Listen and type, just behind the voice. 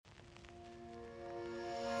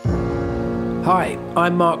Hi,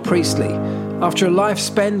 I'm Mark Priestley. After a life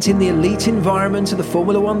spent in the elite environment of the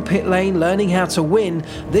Formula One pit lane learning how to win,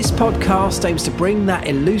 this podcast aims to bring that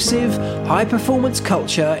elusive, high-performance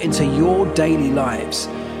culture into your daily lives.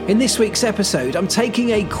 In this week's episode, I'm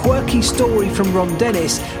taking a quirky story from Ron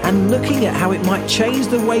Dennis and looking at how it might change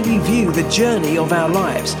the way we view the journey of our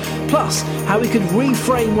lives. Plus, how we could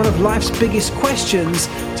reframe one of life's biggest questions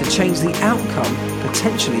to change the outcome,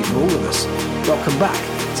 potentially for all of us. Welcome back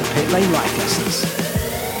to Pit Lane Life Lessons.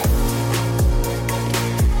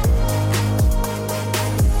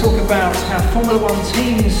 Talk about how Formula One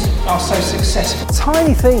teams are so successful.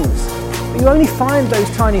 Tiny things, but you only find those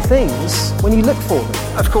tiny things when you look for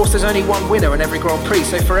them. Of course, there's only one winner in every Grand Prix,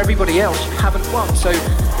 so for everybody else, you haven't won. So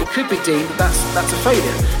it could be deemed that that's a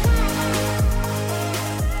failure.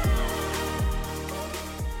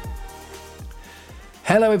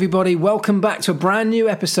 Hello everybody, welcome back to a brand new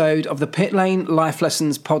episode of the Pit Lane Life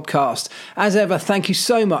Lessons podcast. As ever, thank you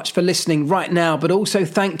so much for listening right now, but also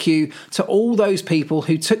thank you to all those people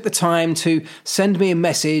who took the time to send me a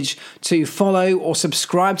message, to follow or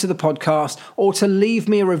subscribe to the podcast, or to leave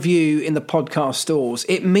me a review in the podcast stores.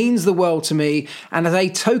 It means the world to me, and as a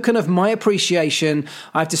token of my appreciation,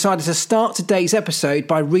 I've decided to start today's episode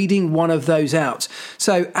by reading one of those out.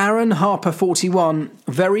 So Aaron Harper 41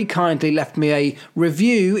 very kindly left me a review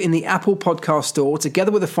in the Apple Podcast Store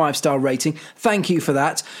together with a 5-star rating. Thank you for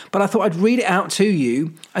that. But I thought I'd read it out to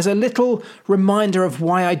you as a little reminder of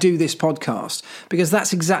why I do this podcast, because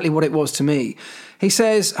that's exactly what it was to me. He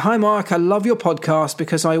says, "Hi Mark, I love your podcast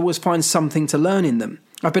because I always find something to learn in them.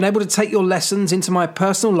 I've been able to take your lessons into my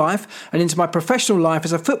personal life and into my professional life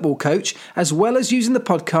as a football coach, as well as using the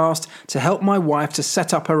podcast to help my wife to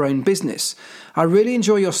set up her own business. I really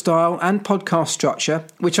enjoy your style and podcast structure,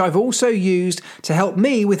 which I've also used to help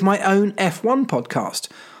me with my own F1 podcast.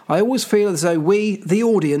 I always feel as though we, the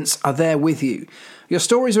audience, are there with you. Your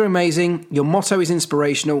stories are amazing. Your motto is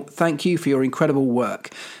inspirational. Thank you for your incredible work."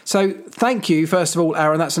 So thank you, first of all,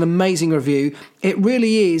 Aaron. That's an amazing review. It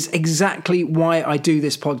really is exactly why I do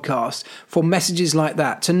this podcast, for messages like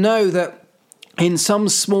that, to know that in some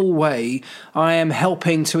small way, I am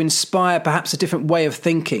helping to inspire perhaps a different way of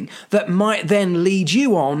thinking that might then lead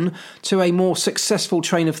you on to a more successful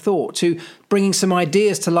train of thought, to bringing some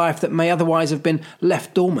ideas to life that may otherwise have been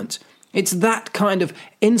left dormant. It's that kind of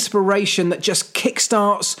inspiration that just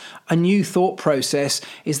kickstarts a new thought process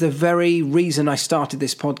is the very reason I started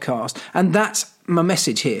this podcast. And that's my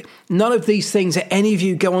message here. None of these things that any of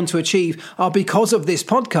you go on to achieve are because of this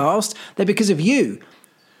podcast. They're because of you.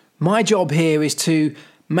 My job here is to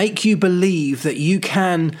make you believe that you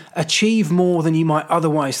can achieve more than you might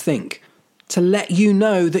otherwise think. To let you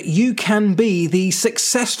know that you can be the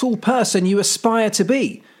successful person you aspire to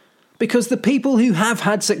be. Because the people who have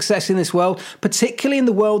had success in this world, particularly in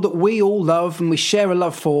the world that we all love and we share a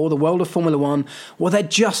love for, the world of Formula One, well, they're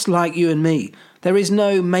just like you and me. There is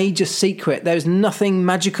no major secret. There's nothing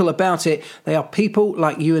magical about it. They are people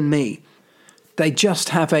like you and me. They just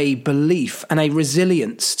have a belief and a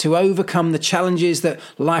resilience to overcome the challenges that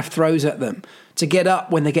life throws at them, to get up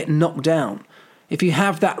when they get knocked down. If you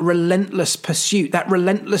have that relentless pursuit, that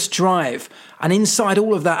relentless drive, and inside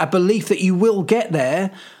all of that, a belief that you will get there,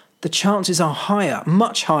 the chances are higher,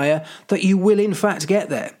 much higher, that you will in fact get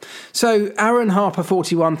there. So Aaron Harper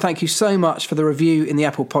 41, thank you so much for the review in the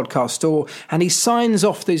Apple Podcast Store. And he signs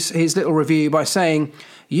off his little review by saying,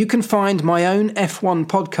 "You can find my own F1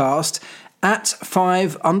 podcast at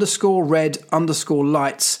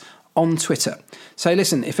 5_red_lights on Twitter." So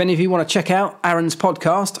listen, if any of you want to check out Aaron's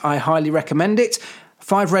podcast, I highly recommend it.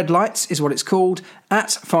 5 Red Lights is what it's called,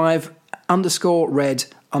 at 5_red_lights,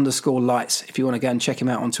 if you want to go and check him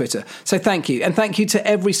out on Twitter. So thank you. And thank you to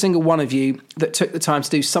every single one of you that took the time to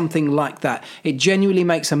do something like that. It genuinely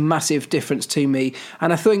makes a massive difference to me.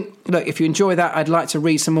 And I think, look, if you enjoy that, I'd like to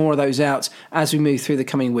read some more of those out as we move through the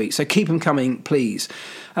coming weeks. So keep them coming, please.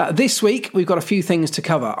 This week, we've got a few things to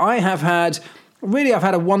cover. I've had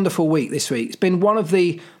a wonderful week this week. It's been one of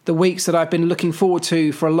the weeks that I've been looking forward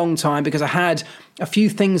to for a long time because I had a few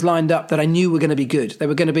things lined up that I knew were going to be good. They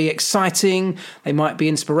were going to be exciting. They might be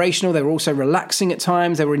inspirational. They were also relaxing at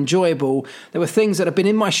times. They were enjoyable. There were things that have been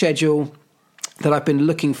in my schedule that I've been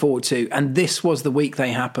looking forward to, and this was the week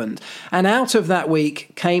they happened. And out of that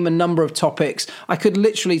week came a number of topics. I could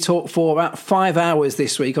literally talk for about 5 hours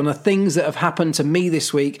this week on the things that have happened to me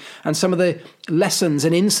this week and some of the lessons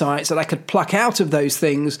and insights that I could pluck out of those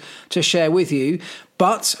things to share with you.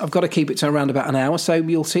 But I've got to keep it to around about an hour, so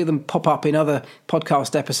you'll see them pop up in other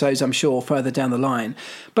podcast episodes, I'm sure, further down the line.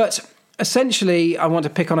 But essentially, I want to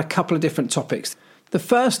pick on a couple of different topics. The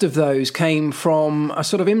first of those came from a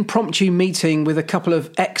sort of impromptu meeting with a couple of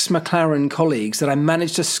ex-McLaren colleagues that I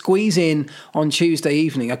managed to squeeze in on Tuesday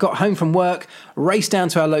evening. I got home from work, raced down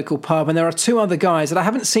to our local pub, and there are two other guys that I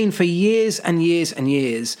haven't seen for years and years and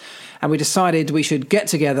years. And we decided we should get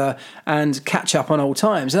together and catch up on old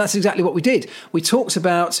times. And that's exactly what we did. We talked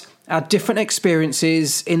about our different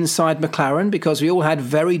experiences inside McLaren because we all had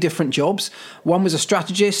very different jobs. One was a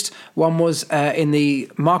strategist, one was in the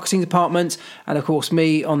marketing department, and of course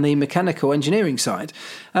me on the mechanical engineering side.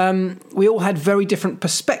 We all had very different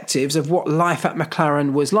perspectives of what life at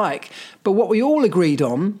McLaren was like. But what we all agreed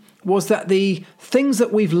on was that the things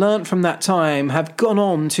that we've learnt from that time have gone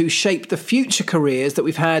on to shape the future careers that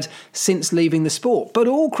we've had since leaving the sport, but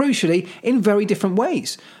all crucially in very different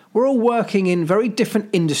ways. We're all working in very different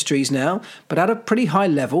industries now, but at a pretty high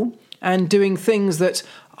level and doing things that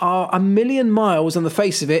are a million miles on the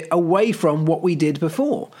face of it away from what we did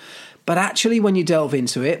before. But actually, when you delve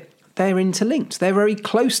into it, they're interlinked. They're very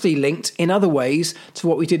closely linked in other ways to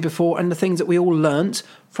what we did before and the things that we all learnt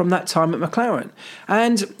from that time at McLaren.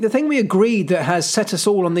 And the thing we agreed that has set us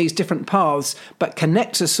all on these different paths but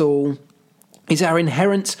connects us all is our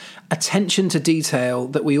inherent attention to detail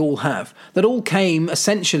that we all have. That all came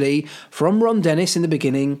essentially from Ron Dennis in the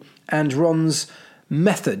beginning and Ron's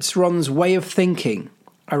methods, Ron's way of thinking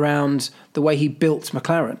around the way he built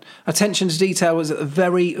McLaren. Attention to detail was at the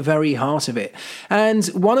very, very heart of it. And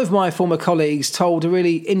one of my former colleagues told a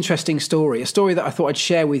really interesting story, a story that I thought I'd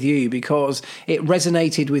share with you because it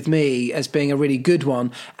resonated with me as being a really good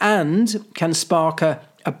one and can spark a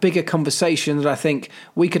bigger conversation that I think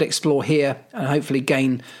we could explore here and hopefully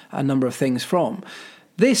gain a number of things from.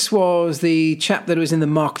 This was the chap that was in the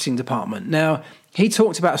marketing department. Now, he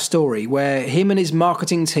talked about a story where him and his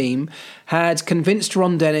marketing team had convinced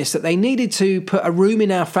Ron Dennis that they needed to put a room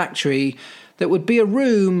in our factory that would be a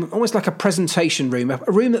room, almost like a presentation room, a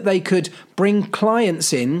room that they could bring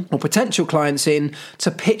clients in, or potential clients in,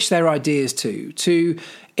 to pitch their ideas to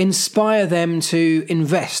inspire them to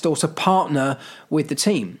invest or to partner with the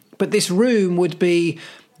team. But this room would be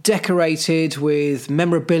decorated with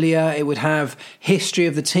memorabilia. It would have history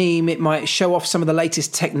of the team. It might show off some of the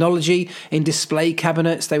latest technology in display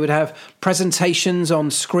cabinets. They would have presentations on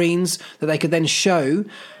screens that they could then show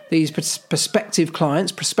these prospective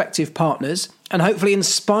clients, prospective partners, and hopefully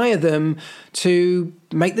inspire them to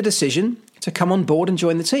make the decision to come on board and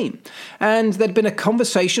join the team. And there'd been a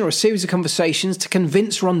conversation or a series of conversations to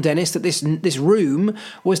convince Ron Dennis that this room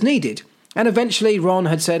was needed. And eventually Ron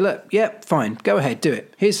had said, look, yeah, fine, go ahead, do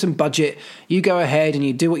it. Here's some budget. You go ahead and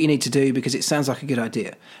you do what you need to do because it sounds like a good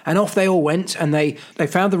idea. And off they all went and they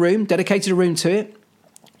found the room, dedicated a room to it,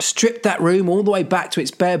 stripped that room all the way back to its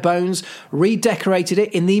bare bones, redecorated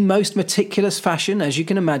it in the most meticulous fashion, as you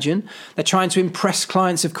can imagine. They're trying to impress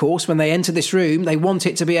clients, of course. When they enter this room, they want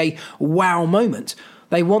it to be a wow moment.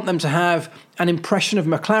 They want them to have an impression of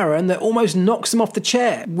McLaren that almost knocks them off the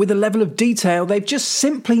chair with a level of detail they've just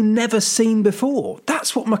simply never seen before.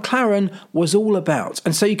 That's what McLaren was all about.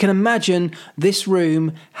 And so you can imagine this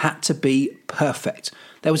room had to be perfect.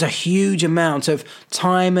 There was a huge amount of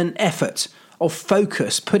time and effort, of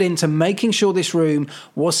focus put into making sure this room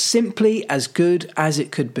was simply as good as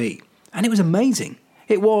it could be. And it was amazing.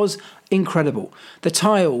 It was incredible. The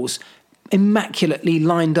tiles immaculately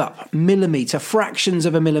lined up, millimetre, fractions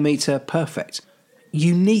of a millimetre perfect.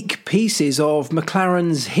 Unique pieces of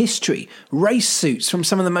McLaren's history, race suits from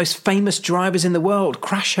some of the most famous drivers in the world,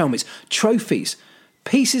 crash helmets, trophies,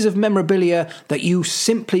 pieces of memorabilia that you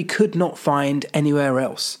simply could not find anywhere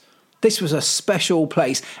else. This was a special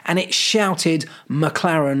place and it shouted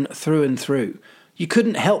McLaren through and through. You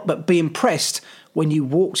couldn't help but be impressed when you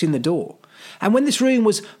walked in the door. And when this room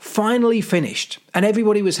was finally finished and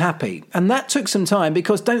everybody was happy, and that took some time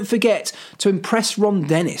because don't forget to impress Ron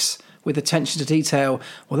Dennis with attention to detail,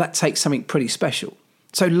 well, that takes something pretty special.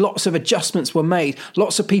 So lots of adjustments were made.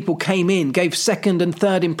 Lots of people came in, gave second and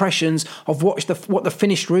third impressions of what the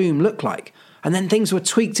finished room looked like. And then things were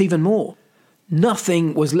tweaked even more.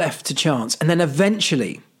 Nothing was left to chance. And then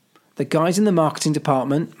eventually, the guys in the marketing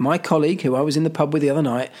department, my colleague who I was in the pub with the other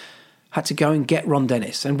night, had to go and get Ron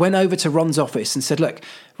Dennis and went over to Ron's office and said, look,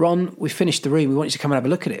 Ron, we finished the room. We want you to come and have a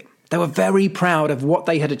look at it. They were very proud of what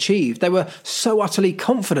they had achieved. They were so utterly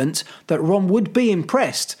confident that Ron would be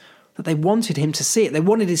impressed that they wanted him to see it. They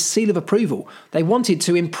wanted his seal of approval. They wanted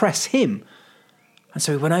to impress him. And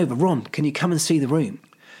so we went over, Ron, can you come and see the room?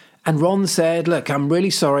 And Ron said, look, I'm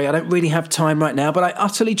really sorry. I don't really have time right now, but I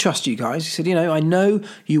utterly trust you guys. He said, I know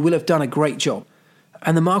you will have done a great job.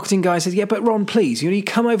 And the marketing guy said, yeah, but Ron, please, you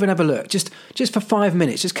come over and have a look. Just for 5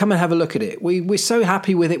 minutes, just come and have a look at it. We're so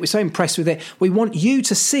happy with it. We're so impressed with it. We want you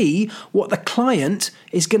to see what the client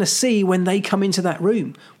is going to see when they come into that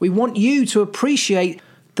room. We want you to appreciate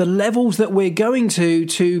the levels that we're going to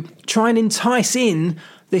try and entice in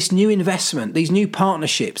this new investment, these new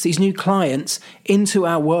partnerships, these new clients into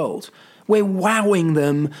our world. We're wowing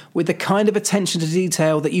them with the kind of attention to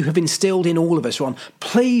detail that you have instilled in all of us, Ron.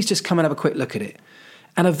 Please just come and have a quick look at it.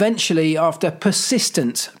 And eventually, after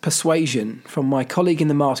persistent persuasion from my colleague in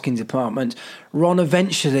the marketing department, Ron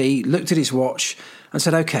eventually looked at his watch and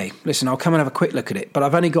said, okay, listen, I'll come and have a quick look at it, but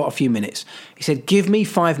I've only got a few minutes. He said, give me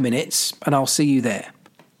 5 minutes and I'll see you there.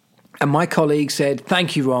 And my colleague said,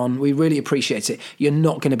 thank you, Ron, we really appreciate it. You're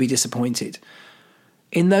not going to be disappointed.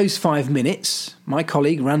 In those 5 minutes, my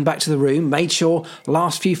colleague ran back to the room, made sure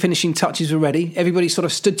last few finishing touches were ready. Everybody sort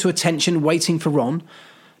of stood to attention waiting for Ron.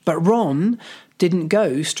 But Ron didn't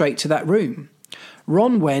go straight to that room.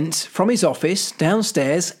 Ron went from his office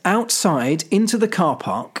downstairs, outside into the car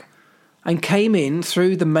park, and came in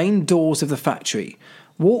through the main doors of the factory,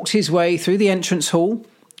 walked his way through the entrance hall,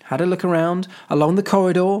 had a look around, along the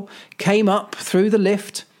corridor, came up through the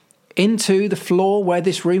lift, into the floor where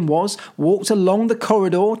this room was, walked along the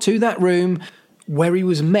corridor to that room, where he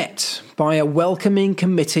was met by a welcoming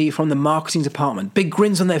committee from the marketing department. Big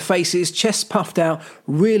grins on their faces, chests puffed out,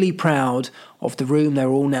 really proud of the room they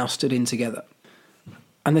were all now stood in together.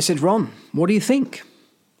 And they said, Ron, what do you think?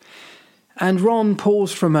 And Ron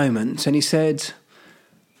paused for a moment and he said,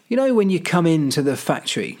 when you come into the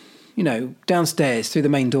factory, downstairs through the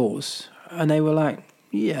main doors, and they were like,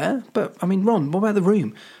 yeah, but Ron, what about the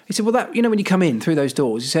room? He said, well, when you come in through those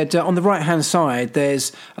doors, he said, on the right-hand side,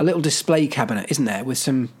 there's a little display cabinet, isn't there, with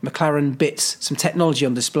some McLaren bits, some technology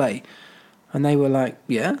on display. And they were like,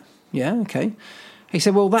 yeah, okay. He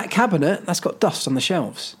said, well, that cabinet, that's got dust on the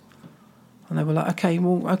shelves. And they were like, okay,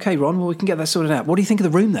 Ron, well, we can get that sorted out. What do you think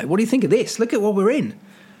of the room, though? What do you think of this? Look at what we're in.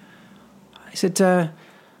 He said,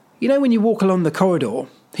 when you walk along the corridor,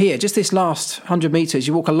 here, just this last 100 metres,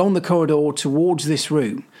 you walk along the corridor towards this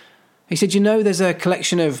room. He said, there's a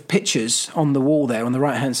collection of pictures on the wall there on the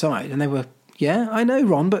right-hand side. And they were, yeah, I know,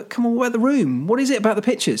 Ron, but come on, what about the room? What is it about the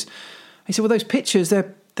pictures? He said, well, those pictures,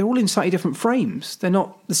 they're all in slightly different frames. They're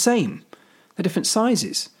not the same. They're different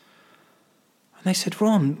sizes. And they said,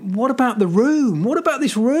 Ron, what about the room? What about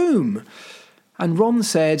this room? And Ron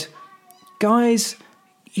said, guys,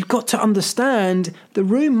 you've got to understand the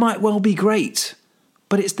room might well be great,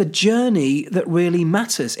 but it's the journey that really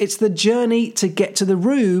matters. It's the journey to get to the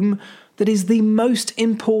room that is the most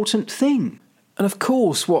important thing. And of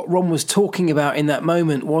course, what Ron was talking about in that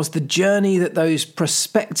moment was the journey that those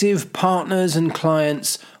prospective partners and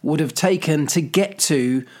clients would have taken to get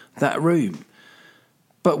to that room.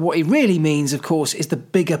 But what he really means, of course, is the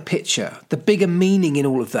bigger picture, the bigger meaning in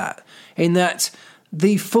all of that, in that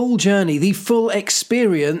the full journey, the full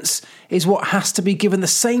experience is what has to be given the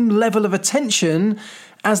same level of attention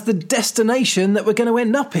as the destination that we're going to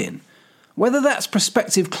end up in. Whether that's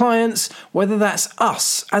prospective clients, whether that's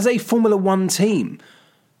us as a Formula One team,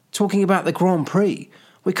 talking about the Grand Prix.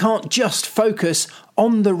 We can't just focus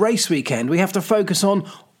on the race weekend. We have to focus on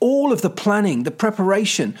all of the planning, the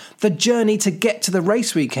preparation, the journey to get to the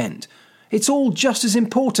race weekend. It's all just as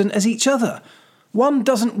important as each other. One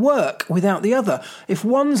doesn't work without the other. If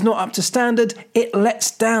one's not up to standard, it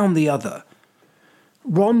lets down the other.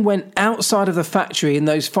 Ron went outside of the factory in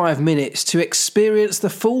those 5 minutes to experience the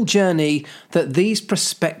full journey that these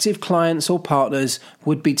prospective clients or partners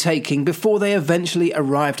would be taking before they eventually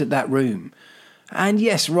arrived at that room. And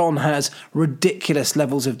yes, Ron has ridiculous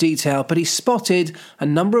levels of detail, but he spotted a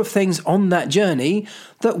number of things on that journey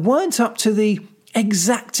that weren't up to the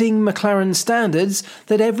exacting McLaren standards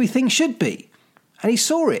that everything should be. And he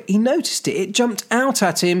saw it, he noticed it, it jumped out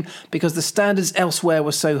at him because the standards elsewhere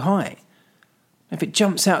were so high. If it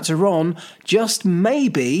jumps out to Ron, just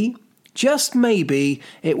maybe,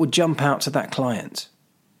 it would jump out to that client.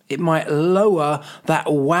 It might lower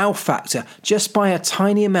that wow factor just by a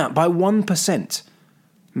tiny amount, by 1%.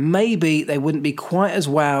 Maybe they wouldn't be quite as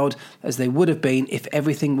wowed as they would have been if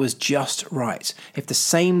everything was just right. If the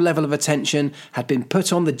same level of attention had been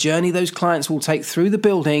put on the journey those clients will take through the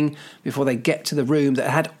building before they get to the room that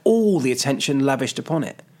had all the attention lavished upon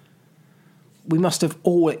it. We must have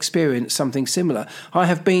all experienced something similar. I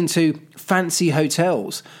have been to fancy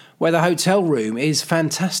hotels where the hotel room is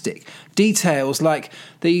fantastic. Details like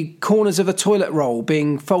the corners of a toilet roll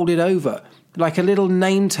being folded over, like a little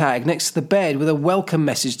name tag next to the bed with a welcome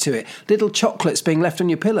message to it, little chocolates being left on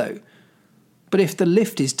your pillow. But if the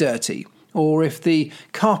lift is dirty, or if the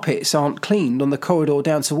carpets aren't cleaned on the corridor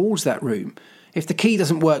down towards that room, if the key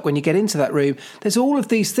doesn't work when you get into that room. There's all of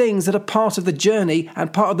these things that are part of the journey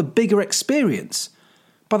and part of the bigger experience.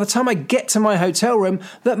 By the time I get to my hotel room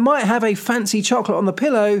that might have a fancy chocolate on the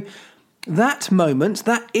pillow, that moment,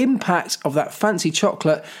 that impact of that fancy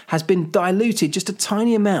chocolate has been diluted just a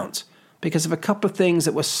tiny amount because of a couple of things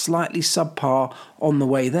that were slightly subpar on the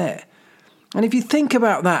way there. And if you think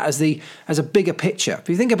about that as a bigger picture, if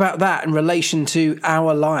you think about that in relation to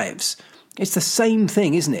our lives, it's the same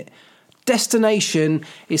thing, isn't it? Destination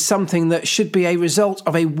is something that should be a result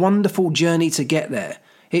of a wonderful journey to get there.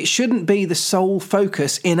 It shouldn't be the sole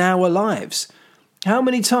focus in our lives. How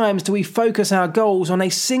many times do we focus our goals on a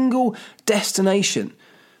single destination,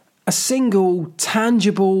 a single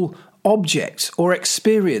tangible object or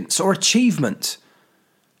experience or achievement?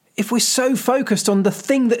 If we're so focused on the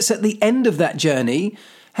thing that's at the end of that journey,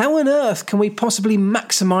 how on earth can we possibly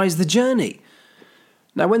maximize the journey?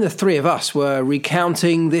 Now, when the three of us were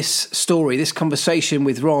recounting this story, this conversation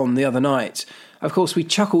with Ron the other night, of course, we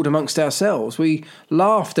chuckled amongst ourselves. We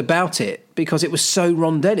laughed about it because it was so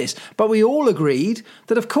Ron Dennis. But we all agreed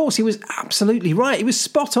that, of course, he was absolutely right. He was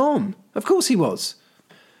spot on. Of course he was.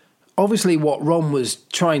 Obviously, what Ron was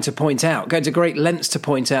trying to point out, going to great lengths to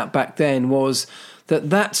point out back then, was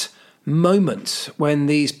that moment when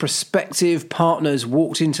these prospective partners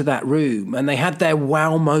walked into that room and they had their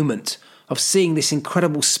wow moment of seeing this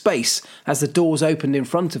incredible space as the doors opened in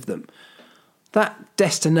front of them. That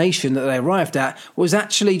destination that they arrived at was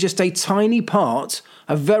actually just a tiny part,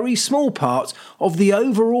 a very small part, of the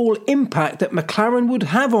overall impact that McLaren would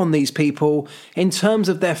have on these people in terms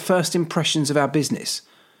of their first impressions of our business.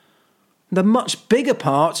 The much bigger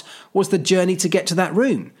part was the journey to get to that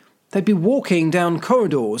room. They'd be walking down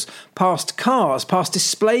corridors, past cars, past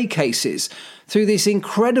display cases, through this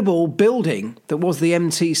incredible building that was the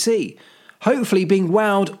MTC, hopefully being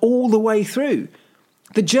wowed all the way through.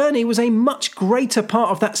 The journey was a much greater part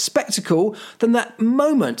of that spectacle than that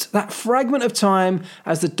moment, that fragment of time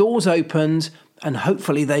as the doors opened and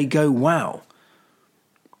hopefully they go wow.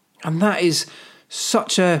 And that is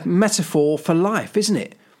such a metaphor for life, isn't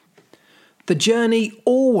it? The journey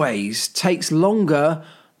always takes longer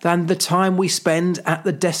than the time we spend at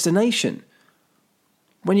the destination.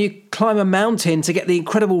 When you climb a mountain to get the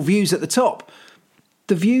incredible views at the top,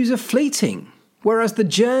 the views are fleeting. Whereas the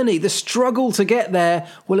journey, the struggle to get there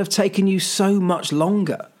will have taken you so much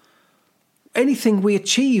longer. Anything we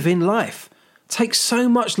achieve in life takes so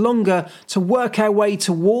much longer to work our way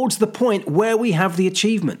towards the point where we have the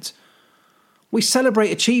achievement. We celebrate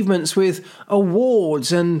achievements with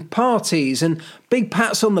awards and parties and big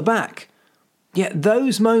pats on the back. Yet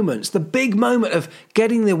those moments, the big moment of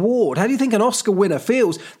getting the award, how do you think an Oscar winner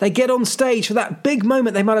feels? They get on stage for that big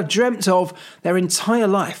moment they might have dreamt of their entire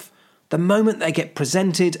life. The moment they get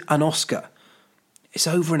presented an Oscar, it's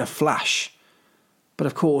over in a flash. But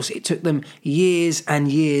of course, it took them years and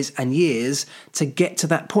years and years to get to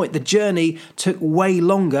that point. The journey took way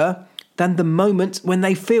longer than the moment when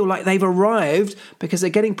they feel like they've arrived because they're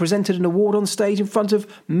getting presented an award on stage in front of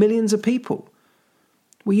millions of people.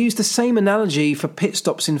 We use the same analogy for pit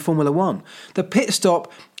stops in Formula One. The pit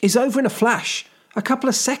stop is over in a flash, a couple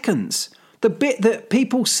of seconds. The bit that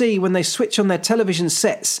people see when they switch on their television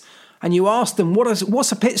sets and you ask them,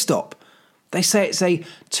 what's a pit stop? They say it's a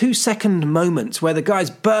 2-second moment where the guys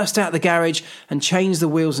burst out the garage and change the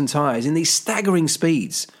wheels and tyres in these staggering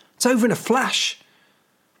speeds. It's over in a flash.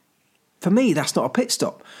 For me, that's not a pit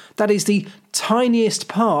stop. That is the tiniest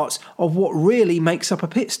part of what really makes up a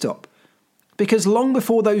pit stop. Because long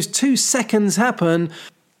before those 2 seconds happen,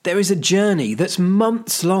 there is a journey that's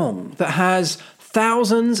months long that has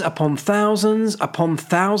thousands upon thousands upon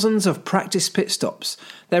thousands of practice pit stops.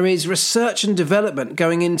 There is research and development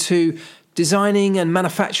going into designing and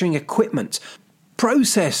manufacturing equipment,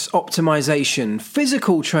 process optimization,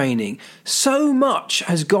 physical training. So much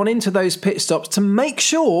has gone into those pit stops to make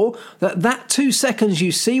sure that 2 seconds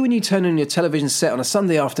you see when you turn on your television set on a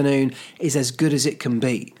Sunday afternoon is as good as it can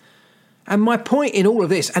be. And my point in all of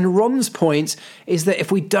this, and Ron's point, is that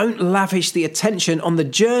if we don't lavish the attention on the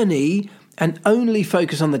journey and only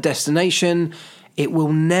focus on the destination, it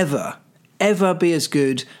will never, ever be as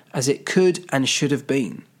good as it could and should have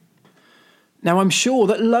been. Now, I'm sure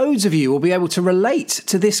that loads of you will be able to relate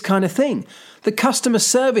to this kind of thing. The customer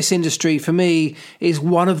service industry, for me, is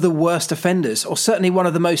one of the worst offenders, or certainly one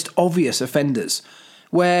of the most obvious offenders,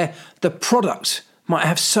 where the product might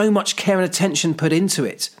have so much care and attention put into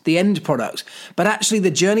it, the end product, but actually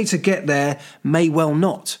the journey to get there may well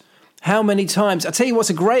not. How many times, I'll tell you what's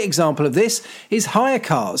a great example of this, is hire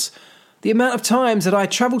cars. The amount of times that I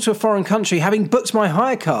travelled to a foreign country having booked my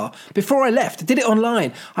hire car before I left, I did it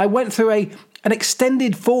online. I went through an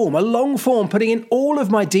extended form, a long form, putting in all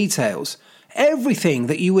of my details, everything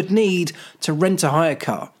that you would need to rent a hire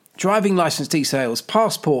car. Driving license details,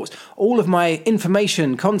 passports, all of my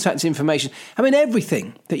information, contact information. I mean,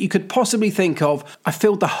 everything that you could possibly think of, I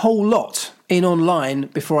filled the whole lot in online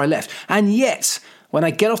before I left. And yet, when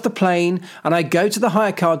I get off the plane and I go to the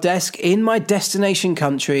hire car desk in my destination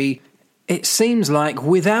country, it seems like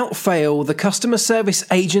without fail, the customer service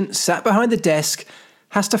agent sat behind the desk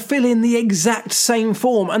has to fill in the exact same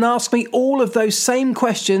form and ask me all of those same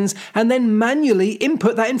questions and then manually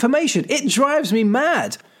input that information. It drives me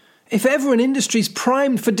mad. If ever an industry's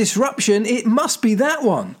primed for disruption, it must be that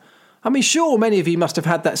one. I mean, sure, many of you must have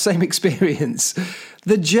had that same experience.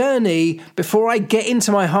 The journey before I get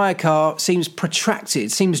into my hire car seems protracted,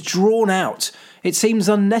 seems drawn out. It seems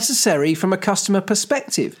unnecessary from a customer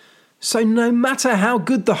perspective. So no matter how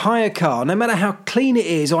good the hire car, no matter how clean it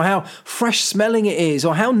is or how fresh smelling it is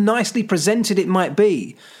or how nicely presented it might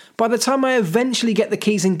be, by the time I eventually get the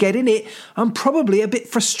keys and get in it, I'm probably a bit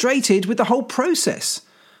frustrated with the whole process.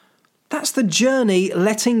 That's the journey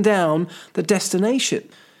letting down the destination.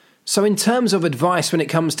 So in terms of advice when it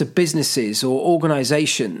comes to businesses or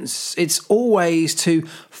organizations, it's always to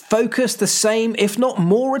focus the same, if not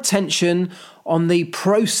more attention on the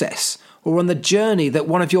process or on the journey that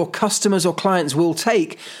one of your customers or clients will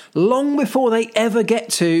take long before they ever get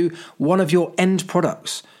to one of your end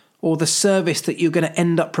products or the service that you're going to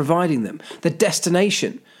end up providing them, the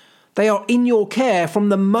destination. They are in your care from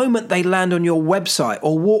the moment they land on your website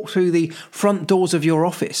or walk through the front doors of your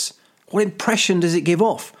office. What impression does it give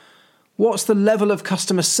off? What's the level of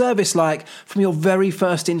customer service like from your very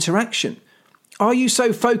first interaction? Are you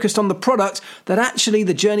so focused on the product that actually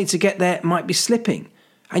the journey to get there might be slipping?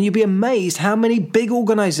 And you'd be amazed how many big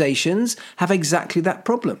organizations have exactly that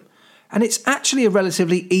problem. And it's actually a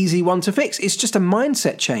relatively easy one to fix. It's just a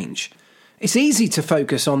mindset change. It's easy to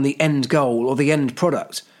focus on the end goal or the end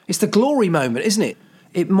product. It's the glory moment, isn't it?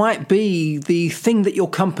 It might be the thing that your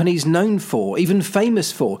company's known for, even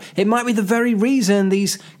famous for. It might be the very reason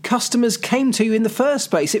these customers came to you in the first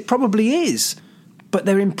place. It probably is. But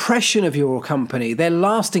their impression of your company, their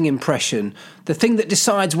lasting impression, the thing that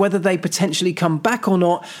decides whether they potentially come back or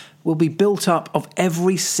not, will be built up of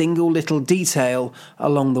every single little detail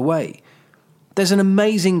along the way. There's an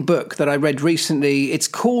amazing book that I read recently. It's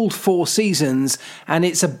called Four Seasons, and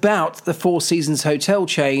it's about the Four Seasons hotel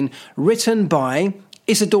chain, written by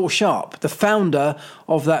Isidore Sharp, the founder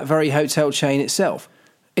of that very hotel chain itself.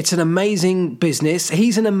 It's an amazing business.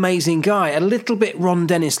 He's an amazing guy, a little bit Ron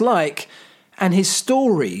Dennis-like, and his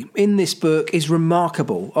story in this book is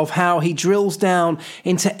remarkable of how he drills down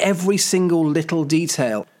into every single little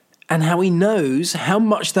detail and how he knows how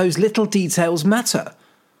much those little details matter.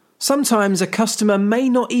 Sometimes a customer may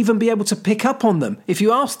not even be able to pick up on them if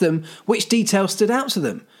you ask them which details stood out to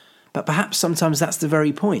them. But perhaps sometimes that's the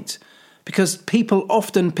very point, because people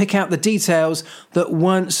often pick out the details that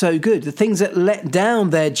weren't so good, the things that let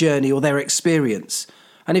down their journey or their experience.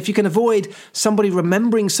 And if you can avoid somebody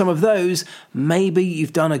remembering some of those, maybe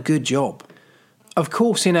you've done a good job. Of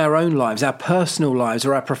course, in our own lives, our personal lives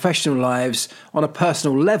or our professional lives, on a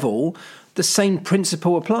personal level, the same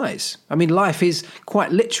principle applies. I mean, life is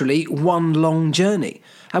quite literally one long journey.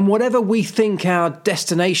 And whatever we think our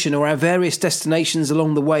destination or our various destinations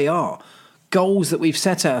along the way are, goals that we've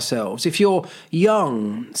set ourselves, if you're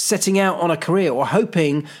young, setting out on a career or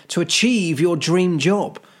hoping to achieve your dream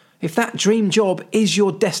job, if that dream job is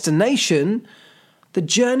your destination, the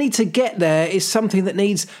journey to get there is something that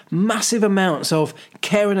needs massive amounts of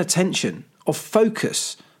care and attention, of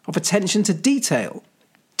focus, of attention to detail.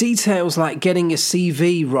 Details like getting your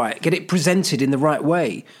CV right, get it presented in the right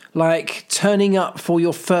way, like turning up for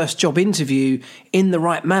your first job interview in the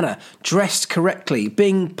right manner, dressed correctly,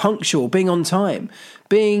 being punctual, being on time,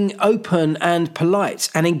 being open and polite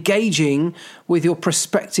and engaging with your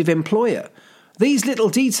prospective employer. These little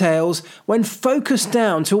details, when focused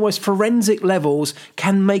down to almost forensic levels,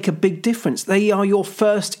 can make a big difference. They are your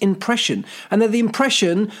first impression, and they're the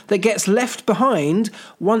impression that gets left behind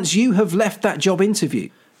once you have left that job interview.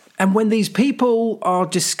 And when these people are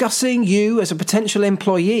discussing you as a potential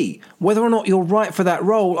employee, whether or not you're right for that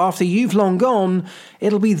role after you've long gone,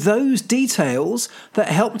 it'll be those details that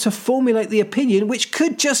help to formulate the opinion which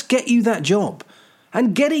could just get you that job.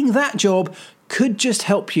 And getting that job could just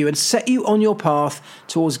help you and set you on your path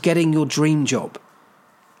towards getting your dream job.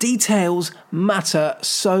 Details matter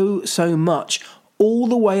so much all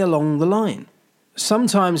the way along the line.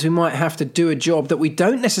 Sometimes we might have to do a job that we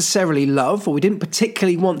don't necessarily love or we didn't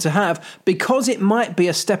particularly want to have because it might be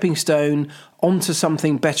a stepping stone onto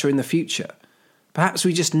something better in the future. Perhaps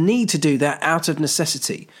we just need to do that out of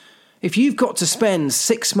necessity. If you've got to spend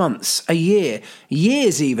 6 months, a year,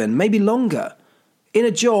 years even, maybe longer, in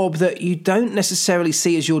a job that you don't necessarily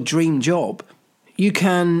see as your dream job, you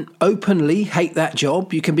can openly hate that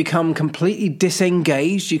job, you can become completely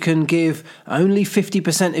disengaged, you can give only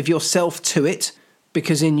 50% of yourself to it,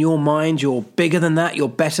 because in your mind you're bigger than that, you're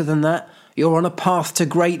better than that, you're on a path to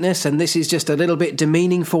greatness and this is just a little bit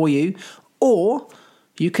demeaning for you. Or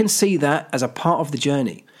you can see that as a part of the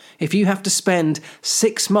journey. If you have to spend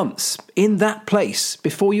 6 months in that place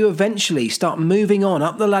before you eventually start moving on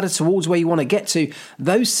up the ladder towards where you want to get to,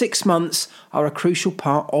 those 6 months are a crucial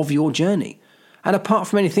part of your journey. And apart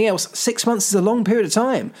from anything else, 6 months is a long period of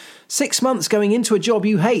time. 6 months going into a job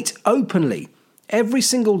you hate openly every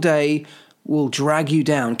single day will drag you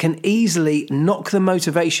down, can easily knock the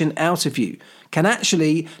motivation out of you, can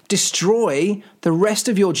actually destroy the rest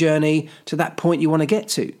of your journey to that point you want to get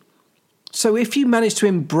to. So if you manage to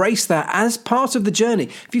embrace that as part of the journey,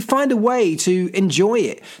 if you find a way to enjoy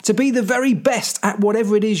it, to be the very best at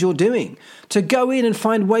whatever it is you're doing, to go in and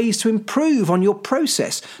find ways to improve on your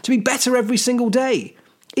process, to be better every single day,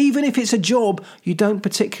 even if it's a job you don't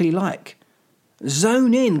particularly like.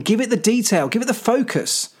 Zone in, give it the detail, give it the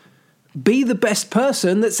focus. Be the best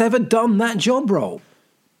person that's ever done that job role.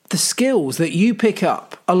 The skills that you pick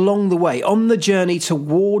up along the way, on the journey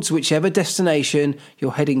towards whichever destination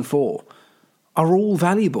you're heading for, are all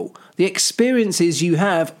valuable. The experiences you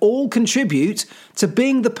have all contribute to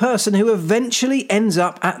being the person who eventually ends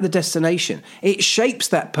up at the destination. It shapes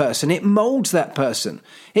that person, it molds that person.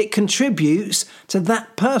 It contributes to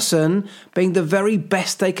that person being the very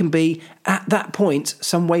best they can be at that point,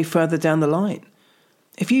 some way further down the line.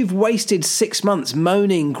 If you've wasted 6 months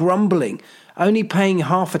moaning, grumbling, only paying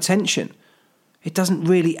half attention, it doesn't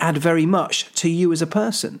really add very much to you as a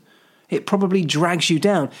person. It probably drags you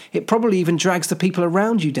down. It probably even drags the people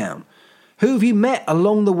around you down. Who have you met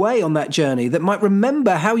along the way on that journey that might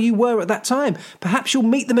remember how you were at that time? Perhaps you'll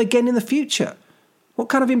meet them again in the future. What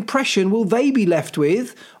kind of impression will they be left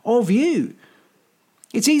with of you?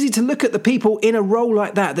 It's easy to look at the people in a role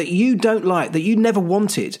like that you don't like, that you never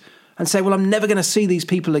wanted, and say, well, I'm never going to see these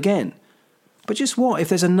people again. But just what if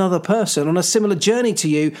there's another person on a similar journey to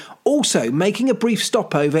you also making a brief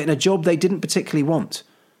stopover in a job they didn't particularly want?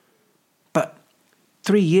 But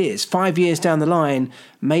 3 years, 5 years down the line,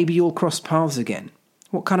 maybe you'll cross paths again.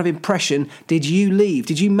 What kind of impression did you leave,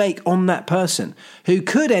 did you make on that person who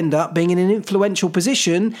could end up being in an influential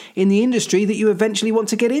position in the industry that you eventually want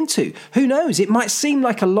to get into? Who knows? It might seem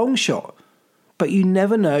like a long shot, but you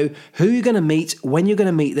never know who you're going to meet, when you're going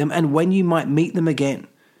to meet them, and when you might meet them again.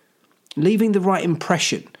 Leaving the right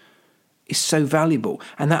impression is so valuable,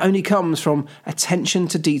 and that only comes from attention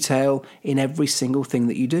to detail in every single thing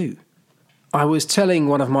that you do. I was telling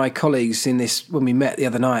one of my colleagues when we met the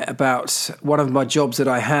other night about one of my jobs that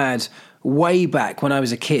I had way back when I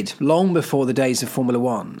was a kid, long before the days of Formula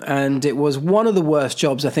One, and it was one of the worst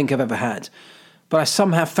jobs I think I've ever had. But I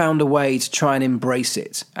somehow found a way to try and embrace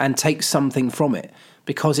it and take something from it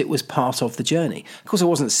because it was part of the journey. Of course, I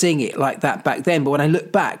wasn't seeing it like that back then, but when I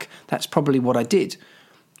look back, that's probably what I did.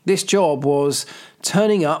 This job was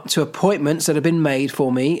turning up to appointments that had been made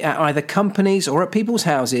for me at either companies or at people's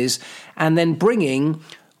houses, and then bringing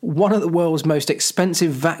one of the world's most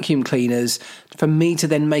expensive vacuum cleaners for me to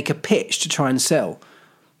then make a pitch to try and sell.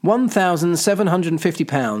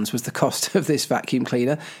 £1,750 was the cost of this vacuum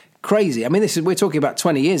cleaner. Crazy. I mean, we're talking about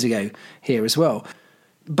 20 years ago here as well.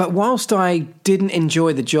 But whilst I didn't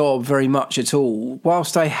enjoy the job very much at all,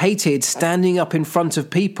 whilst I hated standing up in front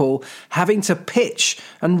of people, having to pitch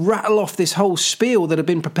and rattle off this whole spiel that had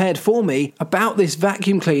been prepared for me about this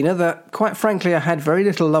vacuum cleaner that, quite frankly, I had very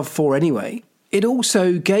little love for anyway, it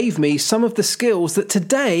also gave me some of the skills that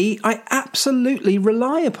today I absolutely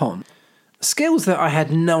rely upon. Skills that I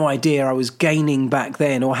had no idea I was gaining back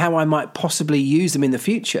then or how I might possibly use them in the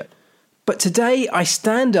future. But today I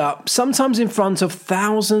stand up, sometimes in front of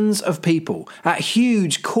thousands of people at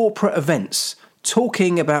huge corporate events,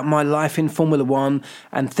 talking about my life in Formula One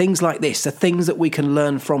and things like this, the things that we can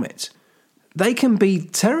learn from it. They can be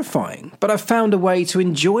terrifying, but I've found a way to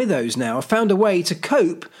enjoy those now. I've found a way to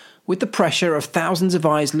cope with the pressure of thousands of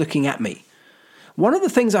eyes looking at me. One of the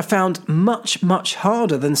things I found much, much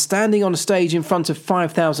harder than standing on a stage in front of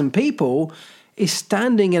 5,000 people is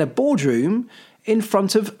standing in a boardroom in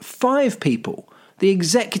front of 5 people, the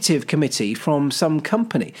executive committee from some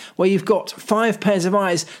company, where you've got 5 pairs of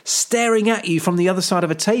eyes staring at you from the other side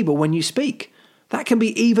of a table when you speak. That can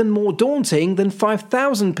be even more daunting than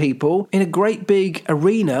 5,000 people in a great big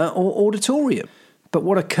arena or auditorium. But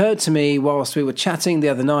what occurred to me whilst we were chatting the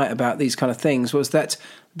other night about these kind of things was that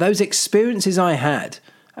those experiences I had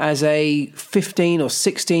as a 15 or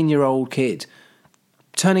 16-year-old kid,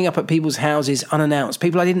 turning up at people's houses unannounced,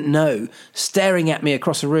 people I didn't know, staring at me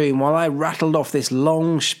across a room while I rattled off this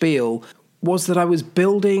long spiel, was that I was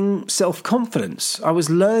building self-confidence. I was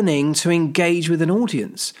learning to engage with an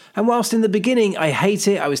audience. And whilst in the beginning I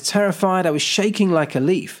hated it, I was terrified, I was shaking like a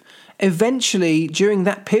leaf, eventually, during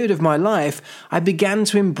that period of my life, I began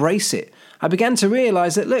to embrace it. I began to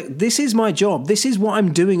realise that, look, this is my job. This is what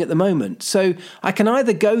I'm doing at the moment. So I can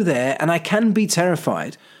either go there and I can be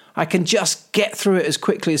terrified. I can just get through it as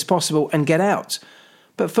quickly as possible and get out.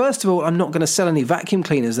 But first of all, I'm not going to sell any vacuum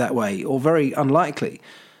cleaners that way, or very unlikely.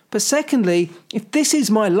 But secondly, if this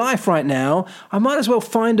is my life right now, I might as well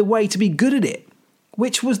find a way to be good at it,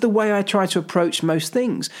 which was the way I try to approach most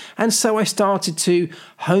things. And so I started to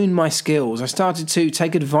hone my skills. I started to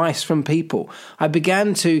take advice from people. I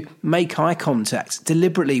began to make eye contact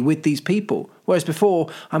deliberately with these people, whereas before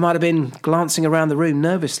I might have been glancing around the room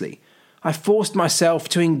nervously. I forced myself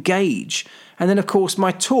to engage. And then, of course,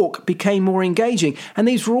 my talk became more engaging. And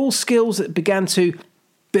these were all skills that began to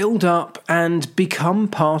build up and become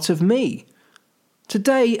part of me.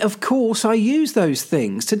 Today, of course, I use those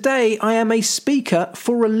things. Today, I am a speaker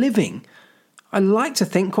for a living. I like to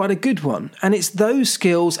think quite a good one. And it's those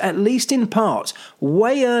skills, at least in part,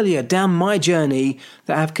 way earlier down my journey,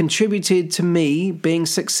 that have contributed to me being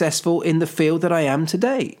successful in the field that I am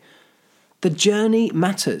today. The journey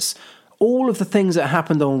matters. All of the things that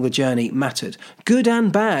happened on the journey mattered. Good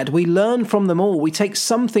and bad, we learn from them all. We take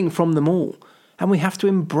something from them all. And we have to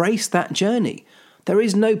embrace that journey. There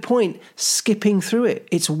is no point skipping through it.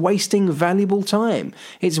 It's wasting valuable time.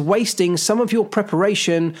 It's wasting some of your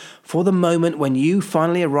preparation for the moment when you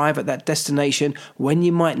finally arrive at that destination, when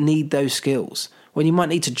you might need those skills, when you might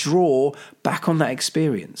need to draw back on that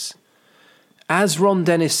experience. As Ron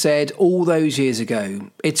Dennis said all those years ago,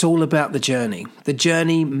 it's all about the journey. The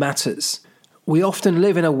journey matters. We often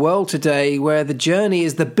live in a world today where the journey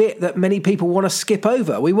is the bit that many people want to skip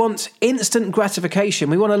over. We want instant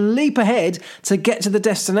gratification. We want to leap ahead to get to the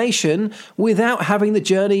destination without having the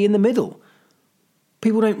journey in the middle.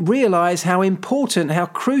 People don't realise how important, how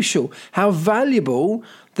crucial, how valuable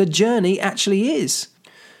the journey actually is.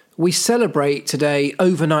 We celebrate today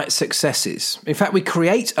overnight successes. In fact, we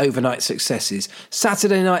create overnight successes.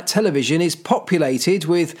 Saturday night television is populated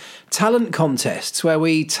with talent contests where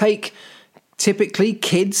we take typically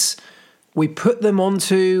kids, we put them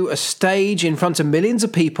onto a stage in front of millions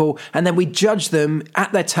of people, and then we judge them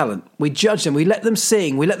at their talent. We judge them, we let them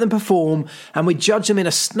sing, we let them perform, and we judge them in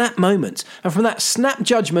a snap moment. And from that snap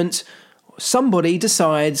judgment, somebody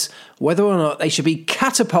decides whether or not they should be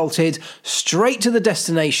catapulted straight to the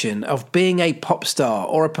destination of being a pop star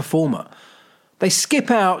or a performer. They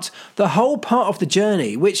skip out the whole part of the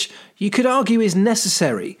journey, which you could argue is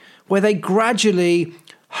necessary, where they gradually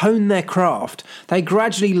hone their craft. They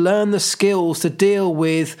gradually learn the skills to deal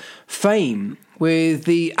with fame, with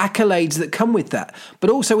the accolades that come with that, but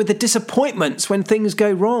also with the disappointments when things go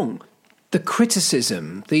wrong, the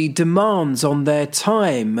criticism, the demands on their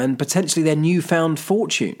time and potentially their newfound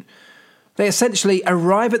fortune. They essentially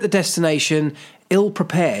arrive at the destination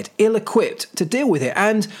ill-prepared, ill-equipped to deal with it,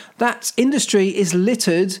 and that industry is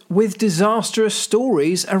littered with disastrous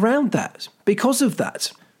stories around that because of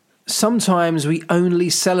that. Sometimes we only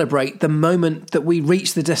celebrate the moment that we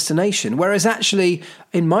reach the destination, whereas actually,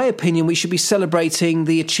 in my opinion, we should be celebrating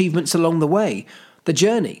the achievements along the way, the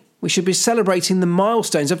journey. We should be celebrating the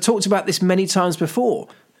milestones. I've talked about this many times before.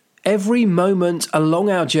 Every moment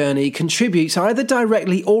along our journey contributes either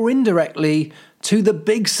directly or indirectly to the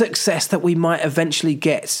big success that we might eventually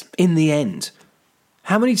get in the end.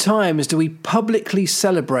 How many times do we publicly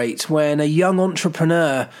celebrate when a young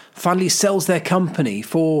entrepreneur finally sells their company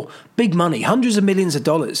for big money, hundreds of millions of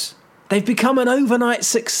dollars? They've become an overnight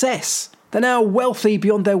success. They're now wealthy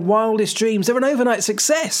beyond their wildest dreams. They're an overnight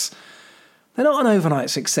success. They're not an overnight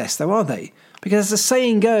success, though, are they? Because as the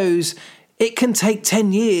saying goes, it can take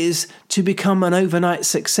 10 years to become an overnight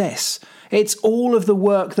success. It's all of the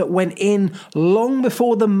work that went in long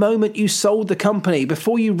before the moment you sold the company,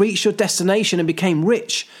 before you reached your destination and became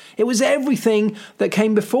rich. It was everything that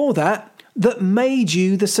came before that that made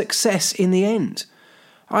you the success in the end.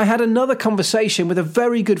 I had another conversation with a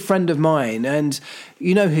very good friend of mine, and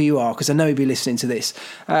you know who you are because I know he'll be listening to this.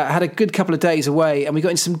 I had a good couple of days away and we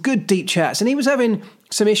got into some good deep chats, and he was having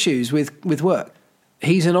some issues with work.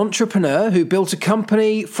 He's an entrepreneur who built a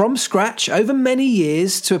company from scratch over many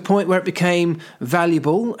years to a point where it became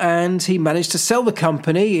valuable, and he managed to sell the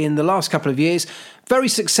company in the last couple of years. Very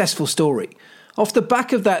successful story. Off the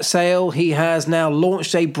back of that sale, he has now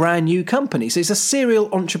launched a brand new company. So he's a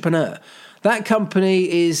serial entrepreneur. That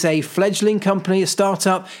company is a fledgling company, a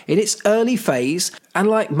startup in its early phase. And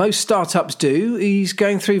like most startups do, he's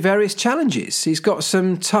going through various challenges. He's got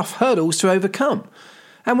some tough hurdles to overcome.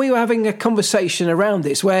 And we were having a conversation around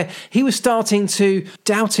this where he was starting to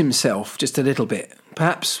doubt himself just a little bit.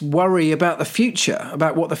 Perhaps worry about the future,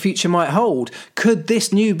 about what the future might hold. Could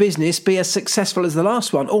this new business be as successful as the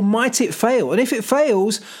last one? Or might it fail? And if it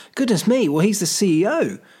fails, goodness me, well, he's the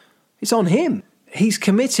CEO. It's on him. He's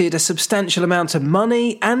committed a substantial amount of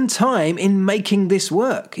money and time in making this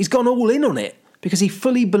work. He's gone all in on it because he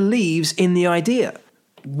fully believes in the idea.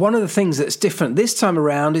 One of the things that's different this time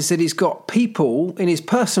around is that he's got people in his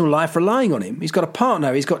personal life relying on him. He's got a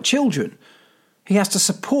partner, he's got children. He has to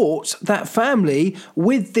support that family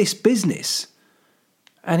with this business.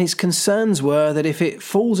 And his concerns were that if it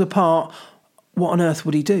falls apart, what on earth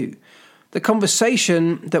would he do? The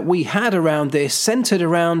conversation that we had around this centered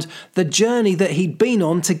around the journey that he'd been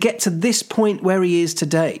on to get to this point where he is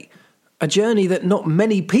today. A journey that not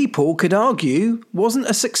many people could argue wasn't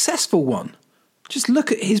a successful one. Just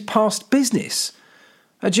look at his past business.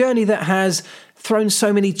 A journey that has thrown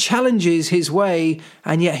so many challenges his way,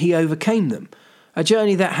 and yet he overcame them. A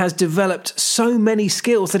journey that has developed so many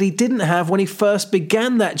skills that he didn't have when he first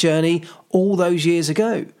began that journey all those years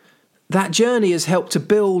ago. That journey has helped to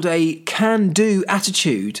build a can-do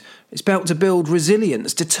attitude. It's helped to build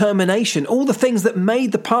resilience, determination. All the things that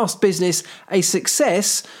made the past business a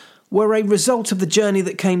success were a result of the journey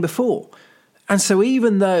that came before. And so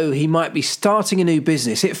even though he might be starting a new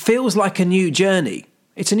business, it feels like a new journey.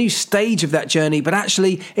 It's a new stage of that journey, but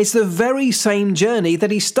actually it's the very same journey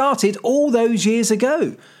that he started all those years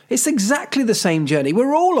ago. It's exactly the same journey.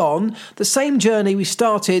 We're all on the same journey we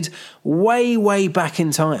started way, way back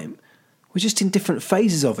in time. We're just in different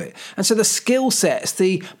phases of it. And so the skill sets,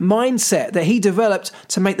 the mindset that he developed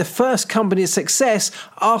to make the first company a success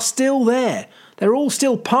are still there. They're all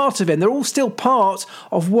still part of him. They're all still part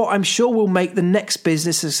of what I'm sure will make the next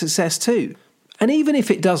business a success too. And even if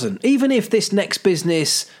it doesn't, even if this next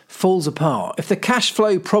business falls apart, if the cash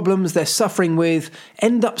flow problems they're suffering with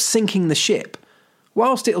end up sinking the ship,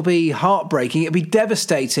 whilst it'll be heartbreaking, it'll be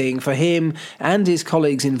devastating for him and his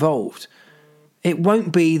colleagues involved, it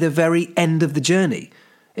won't be the very end of the journey.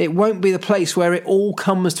 It won't be the place where it all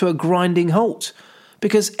comes to a grinding halt.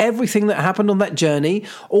 Because everything that happened on that journey,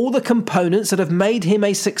 all the components that have made him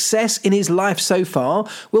a success in his life so far,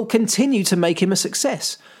 will continue to make him a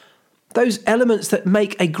success. Those elements that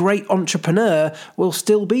make a great entrepreneur will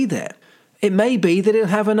still be there. It may be that he'll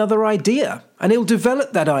have another idea, and he'll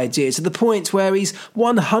develop that idea to the point where he's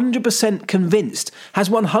 100% convinced, has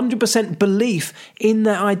 100% belief in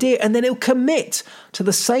that idea, and then he'll commit to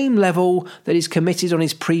the same level that he's committed on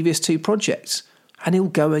his previous two projects. And he'll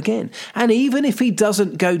go again. And even if he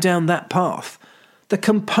doesn't go down that path, the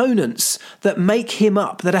components that make him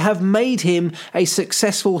up, that have made him a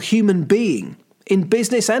successful human being in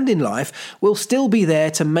business and in life, will still be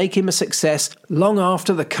there to make him a success long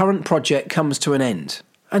after the current project comes to an end.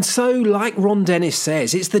 And so, like Ron Dennis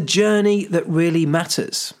says, it's the journey that really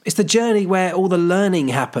matters. It's the journey where all the learning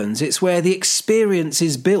happens. It's where the experience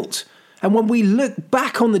is built. And when we look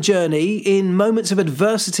back on the journey in moments of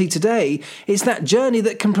adversity today, it's that journey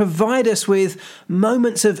that can provide us with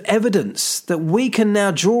moments of evidence that we can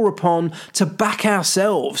now draw upon to back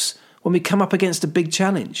ourselves when we come up against a big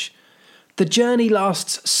challenge. The journey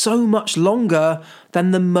lasts so much longer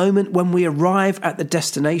than the moment when we arrive at the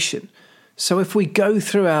destination. So if we go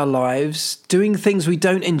through our lives doing things we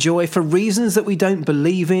don't enjoy for reasons that we don't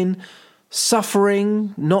believe in,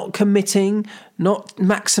 suffering, not committing, not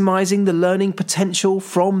maximising the learning potential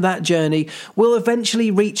from that journey, we'll eventually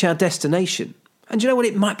reach our destination. And you know what?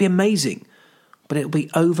 It might be amazing, but it'll be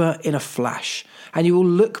over in a flash. And you will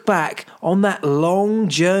look back on that long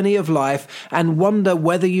journey of life and wonder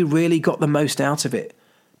whether you really got the most out of it.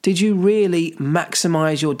 Did you really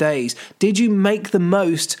maximise your days? Did you make the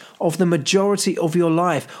most of the majority of your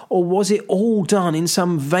life? Or was it all done in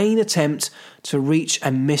some vain attempt to reach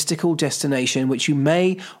a mystical destination which you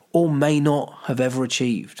may or may not have ever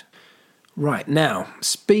achieved? Right, now,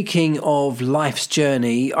 speaking of life's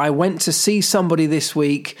journey, I went to see somebody this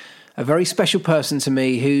week, a very special person to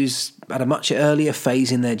me who's at a much earlier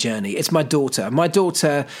phase in their journey. It's my daughter. My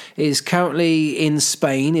daughter is currently in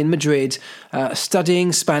Spain, in Madrid,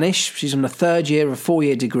 studying Spanish. She's on the third year of a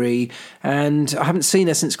 4-year degree, and I haven't seen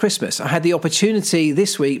her since Christmas. I had the opportunity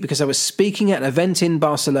this week, because I was speaking at an event in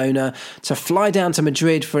Barcelona, to fly down to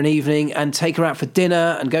Madrid for an evening and take her out for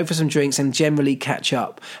dinner and go for some drinks and generally catch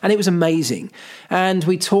up. And it was amazing. And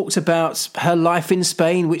we talked about her life in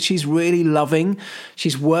Spain, which she's really loving.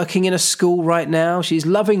 She's working in a school right now. She's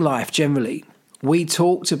loving life generally. We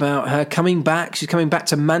talked about her coming back. She's coming back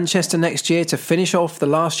to Manchester next year to finish off the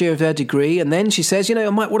last year of her degree. And then she says, I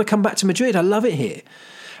might want to come back to Madrid. I love it here.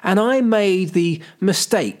 And I made the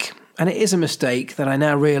mistake, and it is a mistake that I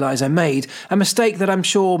now realise I made, a mistake that I'm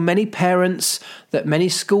sure many parents, that many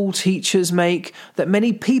school teachers make, that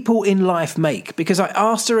many people in life make, because I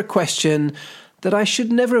asked her a question that I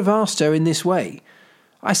should never have asked her in this way.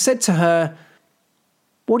 I said to her,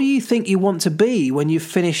 what do you think you want to be when you've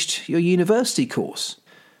finished your university course?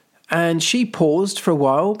 And she paused for a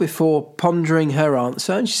while before pondering her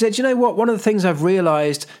answer. And she said, you know what? One of the things I've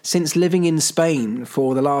realised since living in Spain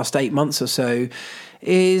for the last 8 months or so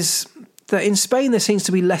is that in Spain there seems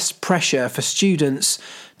to be less pressure for students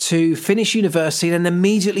to finish university and then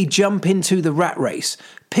immediately jump into the rat race.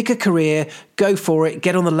 Pick a career, go for it,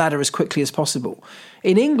 get on the ladder as quickly as possible.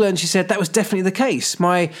 In England, she said that was definitely the case.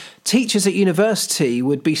 My teachers at university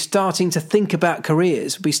would be starting to think about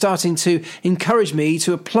careers, would be starting to encourage me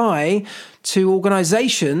to apply to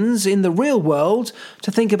organisations in the real world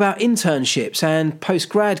to think about internships and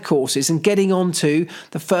postgrad courses and getting onto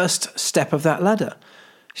the first step of that ladder.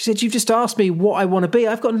 She said, you've just asked me what I want to be.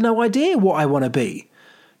 I've got no idea what I want to be.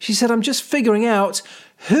 She said, I'm just figuring out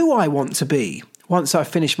who I want to be once I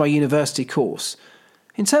finish my university course.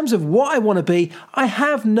 In terms of what I want to be, I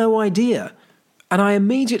have no idea. And I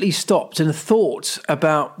immediately stopped and thought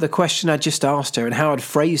about the question I just asked her and how I'd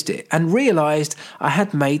phrased it, and realised I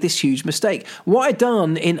had made this huge mistake. What I'd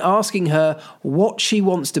done in asking her what she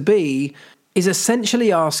wants to be is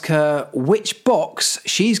essentially ask her which box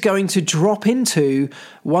she's going to drop into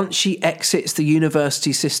once she exits the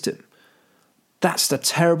university system. That's the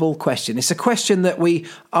terrible question. It's a question that we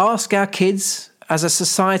ask our kids as a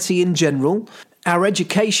society in general. Our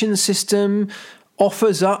education system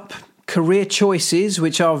offers up career choices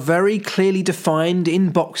which are very clearly defined in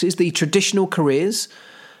boxes, the traditional careers,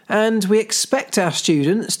 and we expect our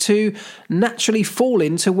students to naturally fall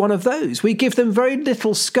into one of those. We give them very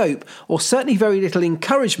little scope, or certainly very little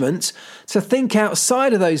encouragement, to think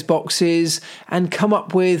outside of those boxes and come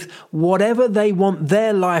up with whatever they want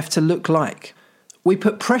their life to look like. We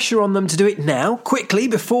put pressure on them to do it now, quickly,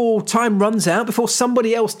 before time runs out, before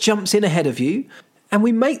somebody else jumps in ahead of you. And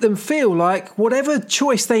we make them feel like whatever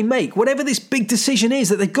choice they make, whatever this big decision is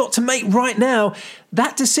that they've got to make right now,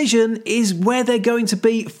 that decision is where they're going to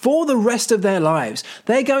be for the rest of their lives.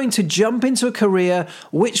 They're going to jump into a career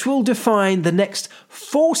which will define the next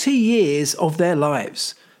 40 years of their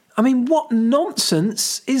lives. I mean, what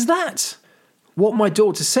nonsense is that? What my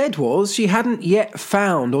daughter said was she hadn't yet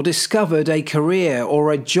found or discovered a career or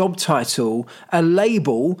a job title, a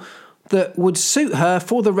label that would suit her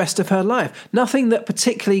for the rest of her life. Nothing that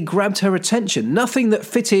particularly grabbed her attention. Nothing that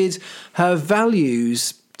fitted her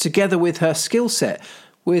values together with her skill set,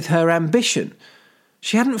 with her ambition.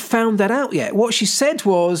 She hadn't found that out yet. What she said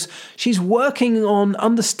was she's working on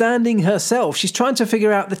understanding herself. She's trying to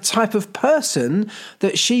figure out the type of person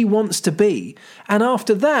that she wants to be. And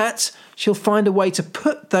after that, she'll find a way to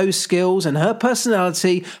put those skills and her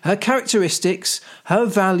personality, her characteristics, her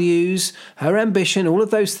values, her ambition, all of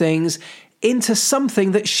those things into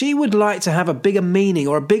something that she would like to have a bigger meaning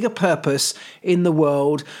or a bigger purpose in the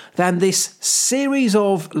world than this series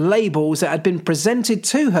of labels that had been presented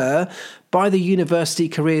to her by the University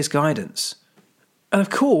Careers Guidance. And of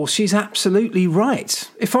course, she's absolutely right.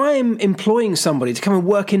 If I am employing somebody to come and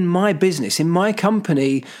work in my business, in my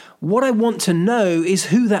company, what I want to know is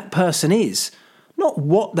who that person is. Not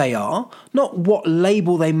what they are, not what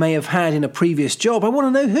label they may have had in a previous job. I want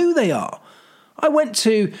to know who they are. I went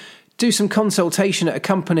to do some consultation at a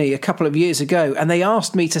company a couple of years ago, and they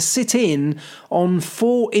asked me to sit in on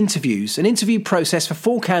 4 interviews, an interview process for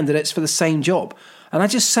 4 candidates for the same job. And I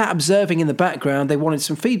just sat observing in the background. They wanted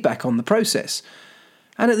some feedback on the process.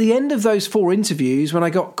 And at the end of those 4 interviews, when I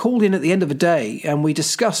got called in at the end of the day and we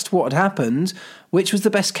discussed what had happened, which was the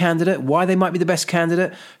best candidate, why they might be the best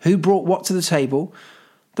candidate, who brought what to the table,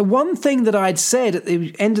 the one thing that I'd said at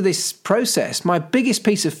the end of this process, my biggest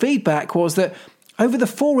piece of feedback, was that over the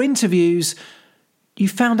 4 interviews, you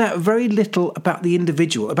found out very little about the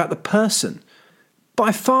individual, about the person.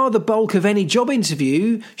 by far the bulk of any job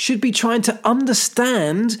interview should be trying to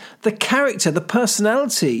understand the character, the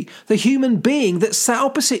personality, the human being that sat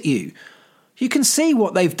opposite you. You can see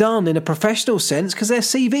what they've done in a professional sense because their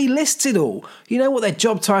CV lists it all. You know what their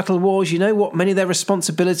job title was, you know what many of their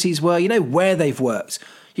responsibilities were, you know where they've worked.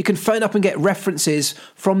 You can phone up and get references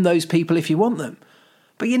from those people if you want them.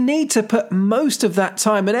 But you need to put most of that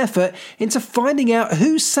time and effort into finding out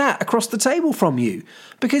who sat across the table from you.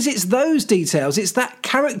 Because it's those details, it's that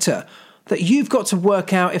character that you've got to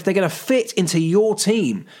work out if they're going to fit into your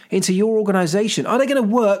team, into your organisation. Are they going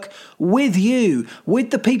to work with you,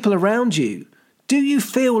 with the people around you? Do you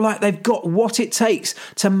feel like they've got what it takes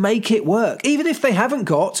to make it work? Even if they haven't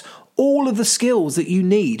got all of the skills that you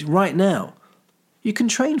need right now. You can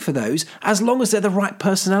train for those as long as they're the right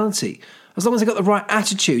personality. As long as they've got the right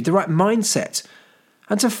attitude, the right mindset.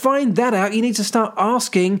 And to find that out, you need to start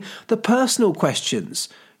asking the personal questions.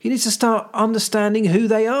 You need to start understanding who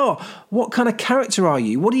they are. What kind of character are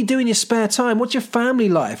you? What do you do in your spare time? What's your family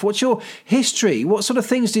life? What's your history? What sort of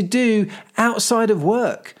things do you do outside of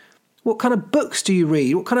work? What kind of books do you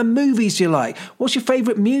read? What kind of movies do you like? What's your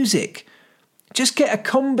favourite music? Just get a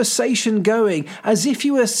conversation going as if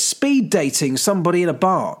you were speed dating somebody in a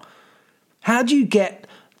bar. How do you get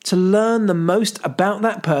to learn the most about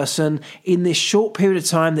that person in this short period of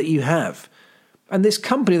time that you have? And this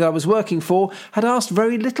company that I was working for had asked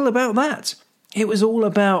very little about that. It was all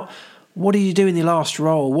about, what did you do in your last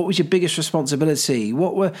role? What was your biggest responsibility?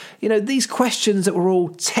 What were, these questions that were all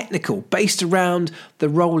technical, based around the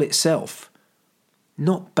role itself,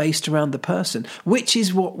 not based around the person, which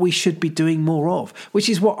is what we should be doing more of, which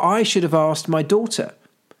is what I should have asked my daughter.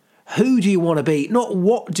 Who do you want to be? Not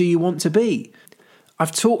what do you want to be?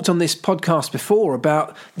 I've talked on this podcast before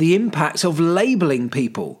about the impact of labelling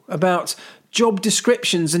people, about job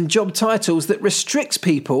descriptions and job titles that restricts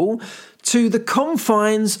people to the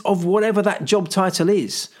confines of whatever that job title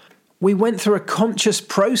is. We went through a conscious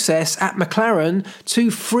process at McLaren to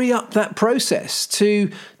free up that process, to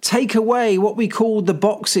take away what we call the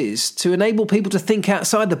boxes, to enable people to think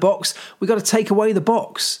outside the box. We've got to take away the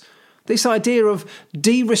box. This idea of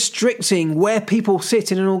de-restricting where people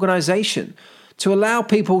sit in an organisation, to allow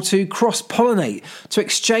people to cross-pollinate, to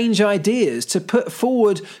exchange ideas, to put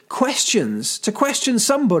forward questions, to question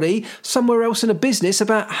somebody somewhere else in a business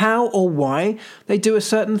about how or why they do a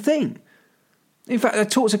certain thing. In fact, I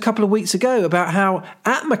talked a couple of weeks ago about how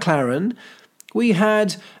at McLaren we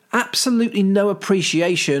had absolutely no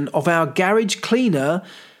appreciation of our garage cleaner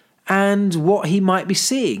and what he might be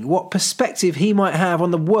seeing, what perspective he might have on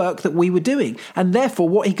the work that we were doing, and therefore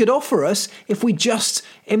what he could offer us if we just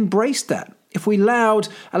embraced that. If we allowed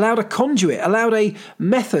a conduit, allowed a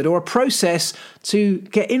method or a process to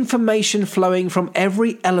get information flowing from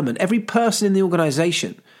every element, every person in the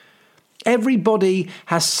organisation. Everybody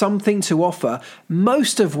has something to offer,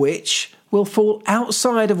 most of which will fall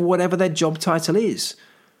outside of whatever their job title is.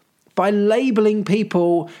 By labelling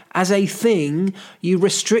people as a thing, you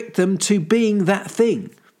restrict them to being that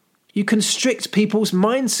thing. You constrict people's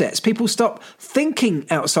mindsets. People stop thinking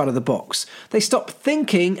outside of the box. They stop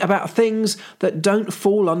thinking about things that don't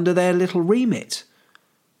fall under their little remit.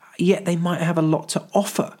 Yet they might have a lot to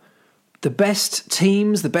offer. The best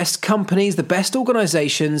teams, the best companies, the best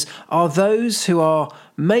organisations are those who are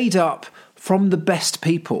made up from the best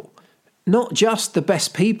people. Not just the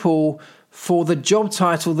best people for the job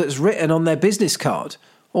title that's written on their business card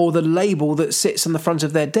or the label that sits on the front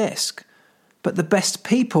of their desk, but the best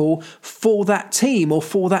people for that team or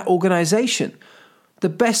for that organisation. The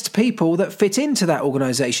best people that fit into that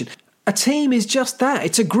organisation. A team is just that.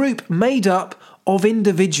 It's a group made up of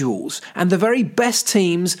individuals. And the very best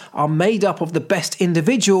teams are made up of the best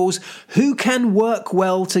individuals who can work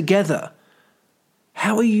well together.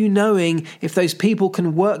 How are you knowing if those people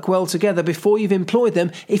can work well together before you've employed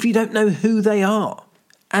them if you don't know who they are?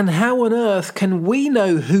 And how on earth can we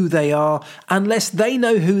know who they are unless they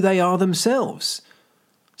know who they are themselves?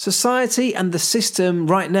 Society and the system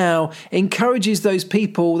right now encourages those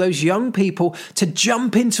people, those young people, to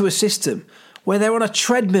jump into a system where they're on a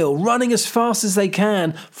treadmill running as fast as they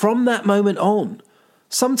can from that moment on.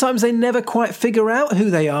 Sometimes they never quite figure out who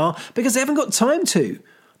they are because they haven't got time to.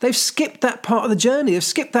 They've skipped that part of the journey. They've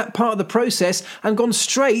skipped that part of the process and gone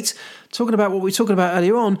straight, talking about what we were talking about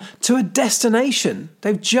earlier on, to a destination.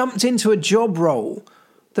 They've jumped into a job role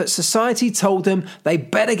that society told them they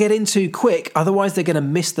better get into quick, otherwise they're going to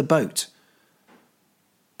miss the boat.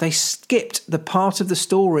 They skipped the part of the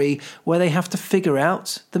story where they have to figure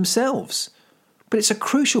out themselves. But it's a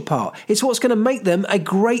crucial part. It's what's going to make them a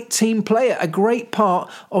great team player, a great part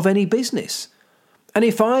of any business. And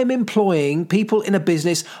if I'm employing people in a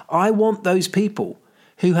business, I want those people.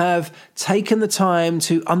 who have taken the time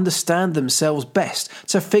to understand themselves best,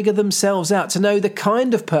 to figure themselves out, to know the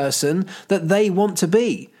kind of person that they want to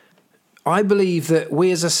be. I believe that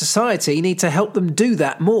we as a society need to help them do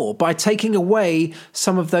that more by taking away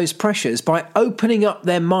some of those pressures, by opening up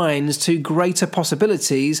their minds to greater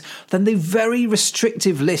possibilities than the very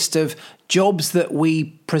restrictive list of jobs that we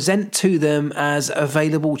present to them as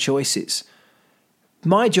available choices.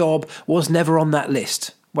 My job was never on that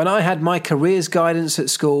list. When I had my careers guidance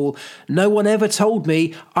at school, no one ever told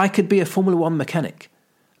me I could be a Formula One mechanic.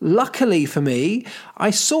 Luckily for me,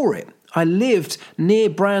 I saw it. I lived near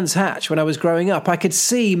Brands Hatch when I was growing up. I could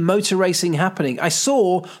see motor racing happening. I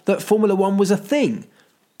saw that Formula One was a thing.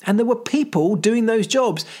 And there were people doing those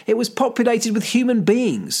jobs. It was populated with human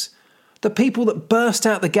beings. The people that burst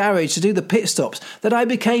out the garage to do the pit stops that I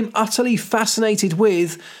became utterly fascinated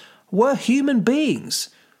with were human beings.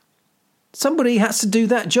 Somebody has to do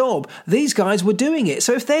that job. These guys were doing it.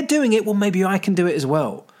 So if they're doing it, well, maybe I can do it as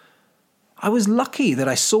well. I was lucky that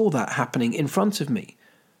I saw that happening in front of me.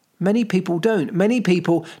 Many people don't. Many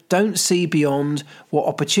people don't see beyond what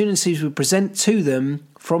opportunities we present to them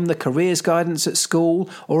from the careers guidance at school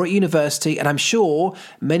or at university, and I'm sure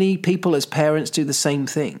many people as parents do the same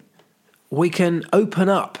thing. We can open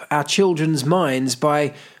up our children's minds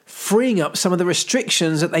by freeing up some of the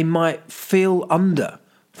restrictions that they might feel under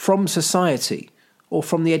from society or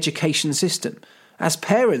from the education system. As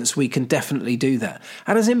parents, we can definitely do that.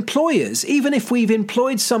 And as employers, even if we've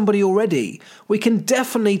employed somebody already, we can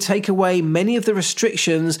definitely take away many of the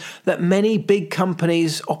restrictions that many big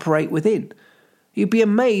companies operate within. You'd be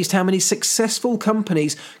amazed how many successful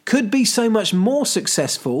companies could be so much more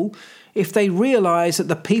successful if they realise that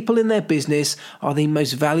the people in their business are the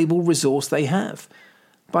most valuable resource they have.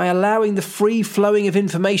 By allowing the free flowing of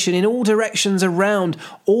information in all directions around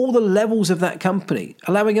all the levels of that company,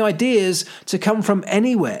 allowing ideas to come from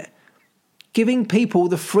anywhere, giving people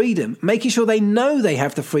the freedom, making sure they know they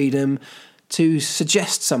have the freedom to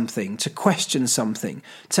suggest something, to question something,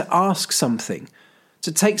 to ask something,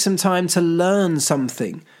 to take some time to learn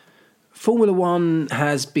something. Formula One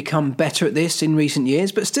has become better at this in recent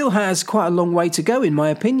years, but still has quite a long way to go, in my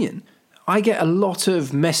opinion. I get a lot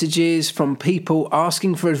of messages from people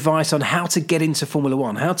asking for advice on how to get into Formula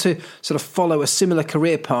One, how to sort of follow a similar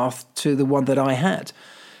career path to the one that I had.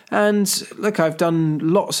 And look, I've done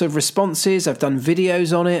lots of responses. I've done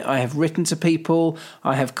videos on it. I have written to people.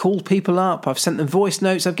 I have called people up. I've sent them voice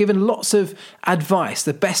notes. I've given lots of advice,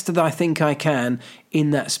 the best that I think I can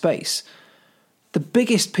in that space. The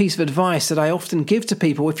biggest piece of advice that I often give to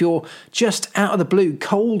people, if you're just out of the blue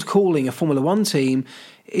cold calling a Formula One team,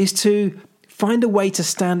 is to find a way to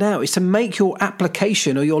stand out, is to make your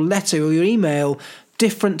application or your letter or your email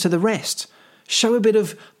different to the rest. Show a bit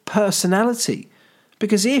of personality.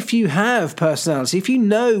 Because if you have personality, if you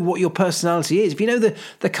know what your personality is, if you know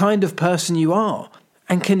the kind of person you are,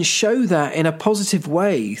 and can show that in a positive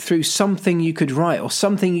way through something you could write or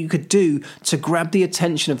something you could do to grab the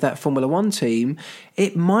attention of that Formula One team,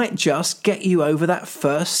 it might just get you over that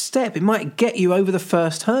first step. It might get you over the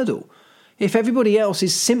first hurdle. If everybody else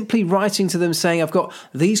is simply writing to them saying, I've got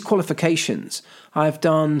these qualifications, I've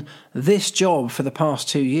done this job for the past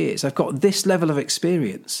 2 years, I've got this level of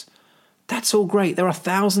experience, that's all great. There are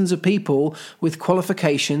thousands of people with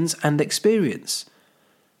qualifications and experience.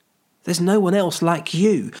 There's no one else like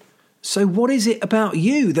you. So what is it about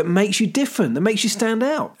you that makes you different, that makes you stand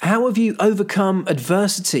out? How have you overcome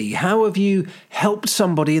adversity? How have you helped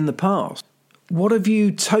somebody in the past? What have you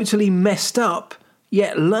totally messed up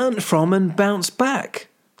yet learned from and bounced back?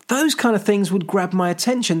 Those kind of things would grab my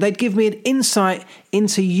attention. They'd give me an insight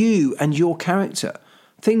into you and your character.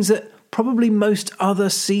 Things that probably most other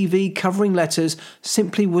CV covering letters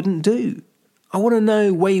simply wouldn't do. I want to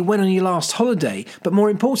know where you went on your last holiday, but more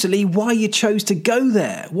importantly, why you chose to go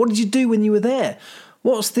there. What did you do when you were there?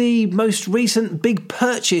 What's the most recent big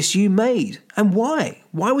purchase you made and why?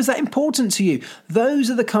 Why was that important to you? Those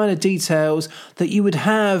are the kind of details that you would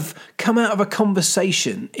have come out of a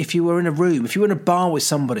conversation if you were in a room, if you were in a bar with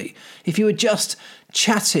somebody, if you were just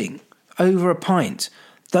chatting over a pint.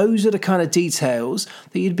 Those are the kind of details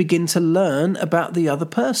that you'd begin to learn about the other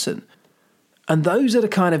person. And those are the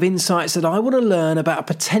kind of insights that I want to learn about a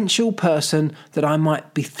potential person that I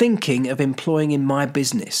might be thinking of employing in my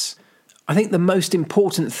business. I think the most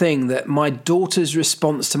important thing that my daughter's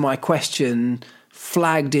response to my question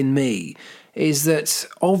flagged in me is that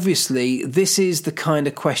obviously this is the kind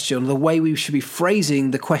of question, the way we should be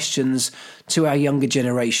phrasing the questions to our younger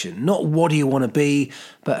generation. Not what do you want to be,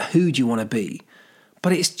 but who do you want to be?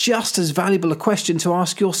 But it's just as valuable a question to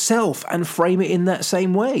ask yourself and frame it in that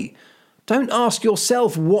same way. Don't ask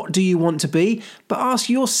yourself, what do you want to be? But ask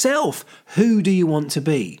yourself, who do you want to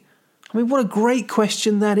be? I mean, what a great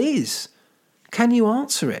question that is. Can you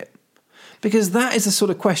answer it? Because that is the sort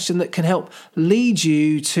of question that can help lead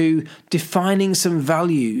you to defining some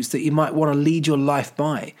values that you might want to lead your life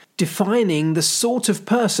by. Defining the sort of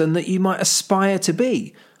person that you might aspire to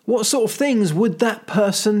be. What sort of things would that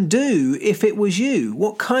person do if it was you?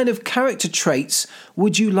 What kind of character traits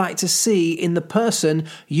would you like to see in the person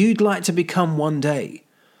you'd like to become one day?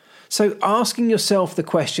 So asking yourself the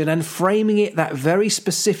question and framing it that very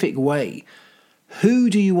specific way, who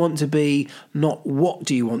do you want to be, not what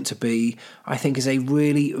do you want to be, I think is a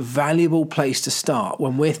really valuable place to start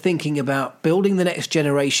when we're thinking about building the next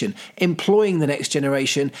generation, employing the next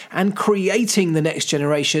generation, and creating the next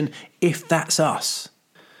generation if that's us.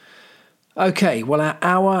 Okay, well, our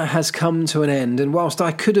hour has come to an end, and whilst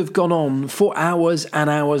I could have gone on for hours and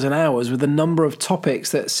hours and hours with the number of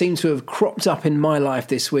topics that seem to have cropped up in my life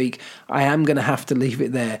this week, I am going to have to leave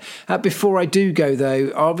it there. Before I do go,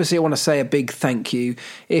 though, obviously I want to say a big thank you.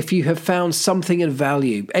 If you have found something of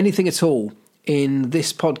value, anything at all, in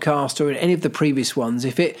this podcast or in any of the previous ones,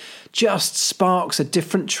 if it just sparks a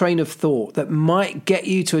different train of thought that might get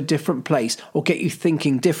you to a different place or get you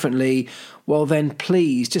thinking differently, well then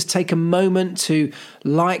please just take a moment to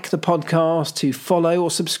like the podcast, to follow or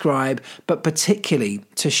subscribe, but particularly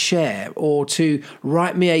to share or to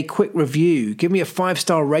write me a quick review. Give me a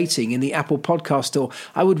 5-star rating in the Apple Podcast Store.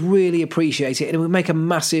 I would really appreciate it, and it would make a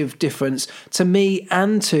massive difference to me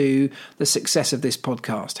and to the success of this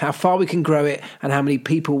podcast, how far we can grow it and how many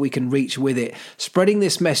people we can reach with it. Spreading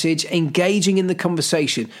this message, engaging in the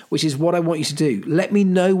conversation, which is what I want you to do. Let me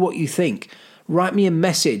know what you think. Write me a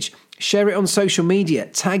message. Share it on social media.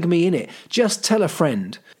 Tag me in it. Just tell a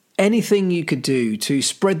friend. Anything you could do to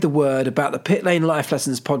spread the word about the Pit Lane Life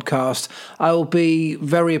Lessons podcast, I will be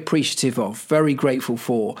very appreciative of, very grateful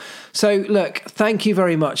for. So look, thank you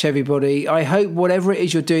very much, everybody. I hope whatever it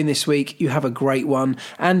is you're doing this week, you have a great one.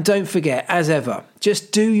 And don't forget, as ever,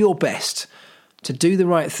 just do your best to do the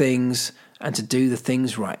right things and to do the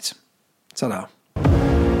things right. Ta-da.